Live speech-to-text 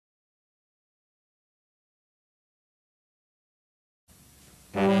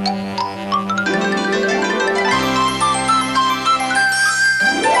Oh,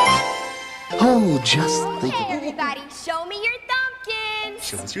 just think. Hey, everybody, show me your thumbkins.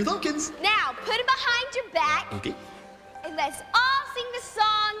 Show us your thumbkins. Now, put them behind your back. Okay. And let's all sing the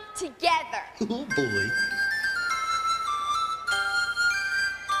song together. Oh, boy.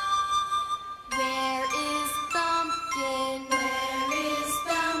 Where is Thumbkin? Where is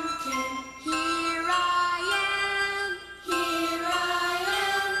Thumbkin? Here I am. Here I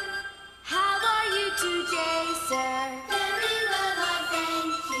am. How are you today, sir? Very well, I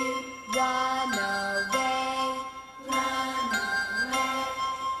thank you. Run away. Run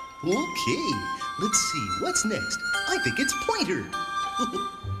away. Okay. Let's see. What's next? I think it's Pointer.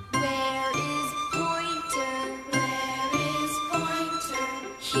 Where is Pointer? Where is Pointer?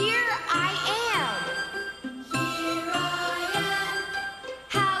 Here I am. Here I am.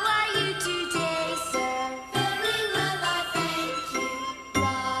 How are you today, sir? Very well, I thank you.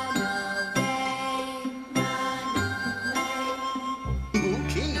 Run away. Run away.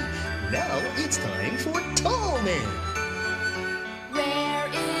 Okay. Now it's time for Tall Man. Where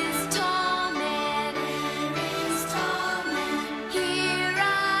is Tall Man? Where is Tall Man? Here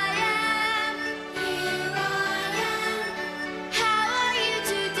I am. Here I am. How are you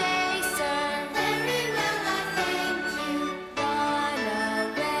today, sir? Very well, I thank you. Run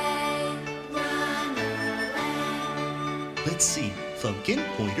away. Run away. Let's see. Thumbkin,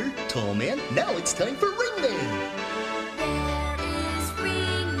 Pointer, Tall Man. Now it's time for Ring Man. Where is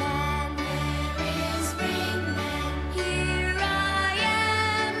Ring Man? Where is Ring Man? Here I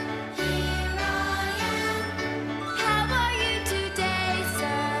am. Here I am. How are you today,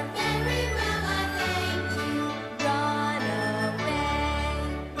 sir? Very well, I thank you. Run away.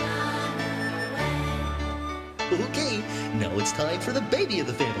 Run away. Okay. Now it's time for the baby of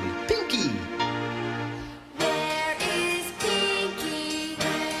the family, Pinky. Where is Pinky?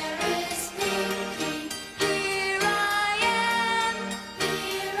 Where is Pinky? Here I am.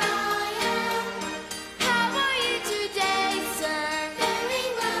 Here I am. How are you today, sir? Very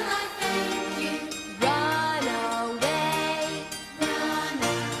well, I thank you. Run away. Run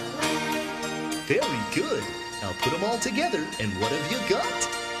away. Very good. Now put them all together, and what have you got?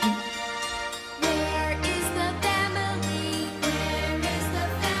 Where is the family? Where is the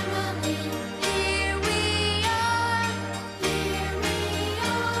family? Here we are. Here we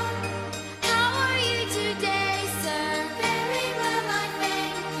are. How are you today, sir? Very well, I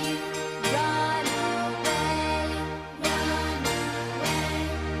thank you. Run away. Run away.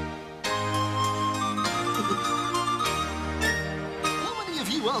 How many of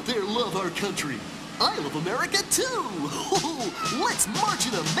you out there love our country? I love America too! Let's march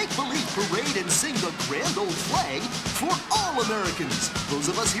in a make-believe parade and sing the grand old flag for all Americans, those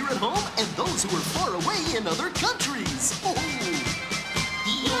of us here at home and those who are far away in other countries.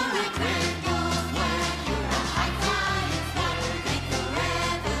 You're a grand old flag. You're a high-flying flag. Make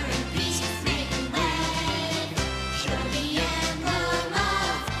forever in peace making red. You're the emblem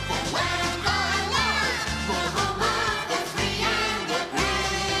of the land I love, the home of the free and the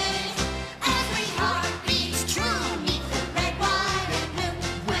brave. Every heart beats true 'neath the red, white, and blue,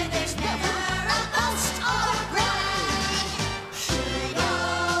 where there's never a boast or brag. Should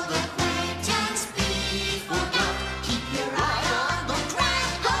old acquaintance be forgot, keep your eye on the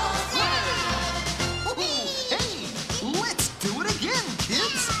grand old flag. Hey, let's do it again,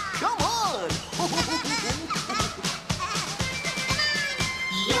 kids! Come on!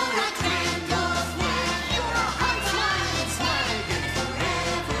 You're a grand old flag, you're a high-flying flag, and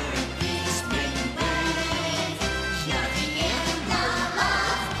forever in peace making brave. You're the emblem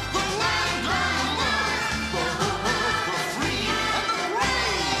of the land I love, the home of the free and the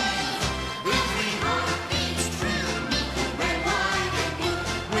brave. Every heart beats true 'neath the red, white, and blue,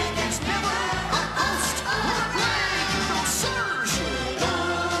 where there's never a boast or brag. No, sir! Should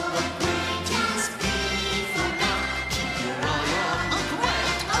old acquaintance be forgot, keep your eye on the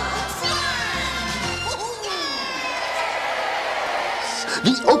grand old flag.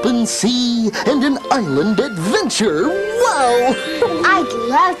 The open sea and an island adventure! Wow! I'd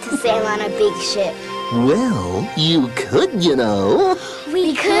love to sail on a big ship. Well, you could, you know.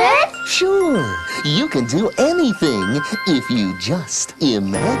 We could? Sure, you can do anything if you just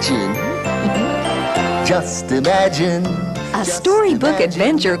imagine. Just imagine. A storybook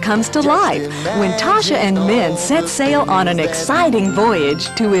adventure comes to life when Tasha and Min set sail on an exciting voyage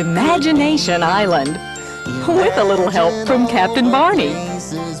to Imagination Island. With a little help from Captain Barney.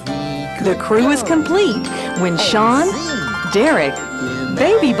 The crew is complete when Sean, Derek,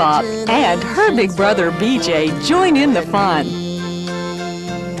 Baby Bop, and her big brother BJ join in the fun.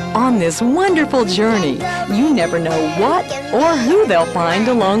 On this wonderful journey, you never know what or who they'll find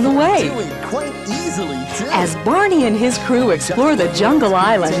along the way. Do it quite easily, too. As Barney and his crew explore the jungle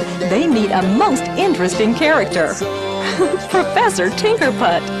island, they meet a most interesting character, Professor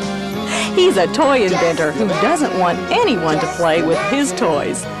Tinkerput. He's a toy inventor who doesn't want anyone to play with his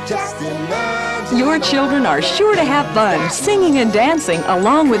toys. Just imagine. Your children are sure to have fun singing and dancing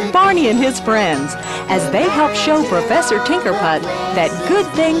along with Barney and his friends as they help show Professor Tinkerput that good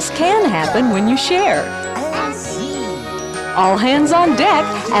things can happen when you share. I see. All hands on deck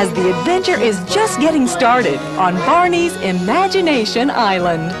as the adventure is just getting started on Barney's Imagination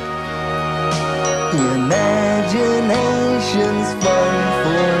Island. Imagination's fun.